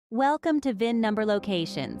Welcome to VIN Number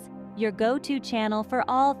Locations, your go-to channel for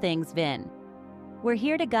all things VIN. We're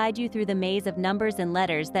here to guide you through the maze of numbers and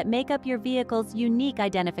letters that make up your vehicle's unique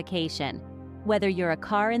identification. Whether you're a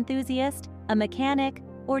car enthusiast, a mechanic,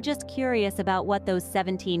 or just curious about what those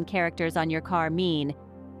 17 characters on your car mean,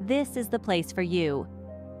 this is the place for you.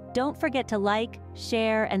 Don't forget to like,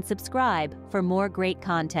 share, and subscribe for more great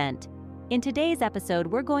content. In today's episode,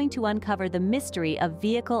 we're going to uncover the mystery of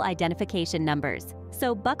vehicle identification numbers.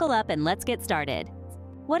 So buckle up and let's get started.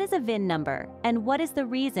 What is a VIN number, and what is the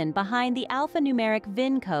reason behind the alphanumeric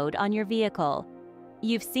VIN code on your vehicle?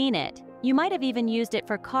 You've seen it. You might have even used it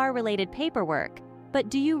for car-related paperwork, but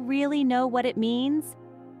do you really know what it means?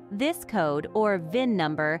 This code, or VIN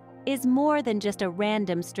number, is more than just a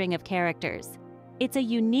random string of characters. It's a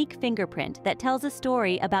unique fingerprint that tells a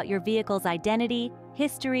story about your vehicle's identity,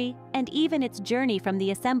 history, and even its journey from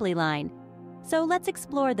the assembly line. So let's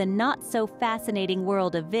explore the not-so-fascinating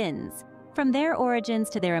world of VINs, from their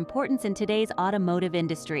origins to their importance in today's automotive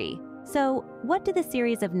industry. So, what do the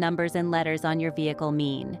series of numbers and letters on your vehicle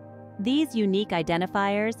mean? These unique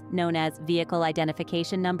identifiers, known as vehicle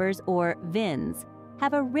identification numbers or VINs,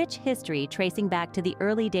 have a rich history tracing back to the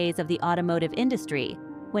early days of the automotive industry,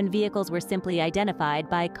 when vehicles were simply identified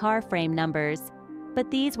by car frame numbers.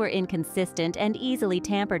 But these were inconsistent and easily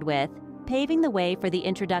tampered with, paving the way for the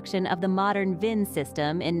introduction of the modern VIN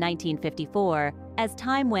system in 1954. As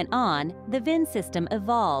time went on, the VIN system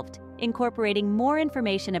evolved, incorporating more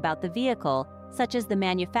information about the vehicle, such as the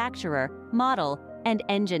manufacturer, model, and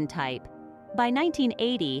engine type. By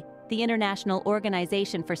 1980, the International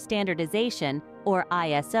Organization for Standardization, or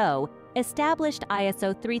ISO, established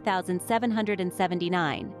ISO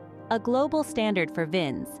 3779, a global standard for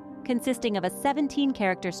VINs, consisting of a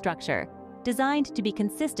 17-character structure, designed to be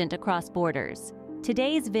consistent across borders.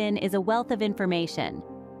 Today's VIN is a wealth of information.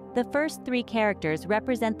 The first 3 characters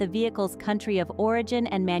represent the vehicle's country of origin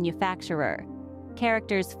and manufacturer.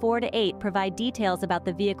 Characters 4 to 8 provide details about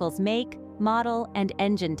the vehicle's make, model, and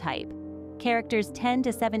engine type. Characters 10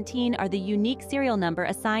 to 17 are the unique serial number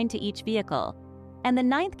assigned to each vehicle. And the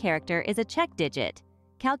 9th character is a check digit,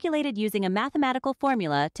 calculated using a mathematical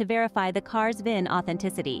formula to verify the car's VIN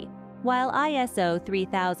authenticity. While ISO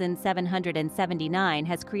 3779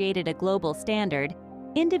 has created a global standard,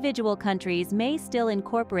 individual countries may still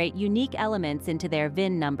incorporate unique elements into their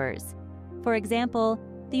VIN numbers. For example,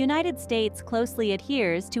 the United States closely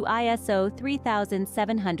adheres to ISO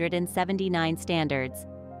 3779 standards.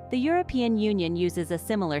 The European Union uses a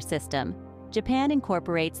similar system. Japan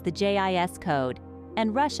incorporates the JIS code,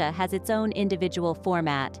 and Russia has its own individual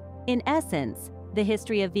format. In essence, the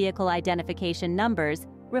history of vehicle identification numbers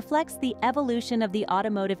reflects the evolution of the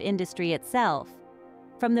automotive industry itself.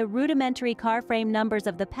 From the rudimentary car frame numbers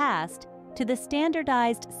of the past to the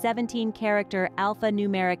standardized 17-character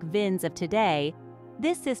alphanumeric VINs of today,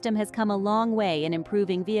 this system has come a long way in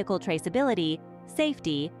improving vehicle traceability,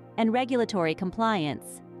 safety, and regulatory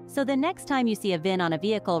compliance. So the next time you see a VIN on a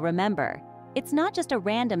vehicle, remember, it's not just a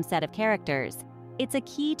random set of characters. It's a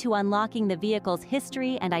key to unlocking the vehicle's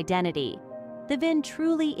history and identity. The VIN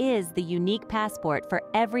truly is the unique passport for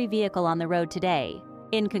every vehicle on the road today.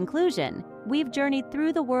 In conclusion, we've journeyed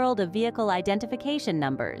through the world of vehicle identification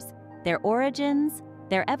numbers, their origins,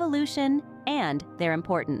 their evolution, and their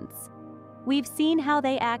importance. We've seen how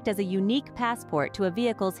they act as a unique passport to a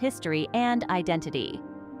vehicle's history and identity.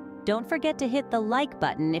 Don't forget to hit the like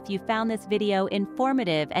button if you found this video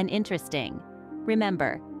informative and interesting.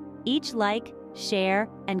 Remember, each like, share,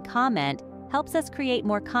 and comment helps us create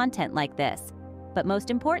more content like this. But most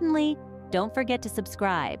importantly, don't forget to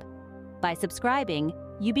subscribe. By subscribing,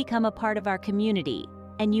 you become a part of our community,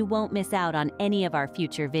 and you won't miss out on any of our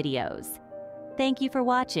future videos. Thank you for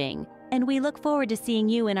watching, and we look forward to seeing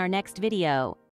you in our next video.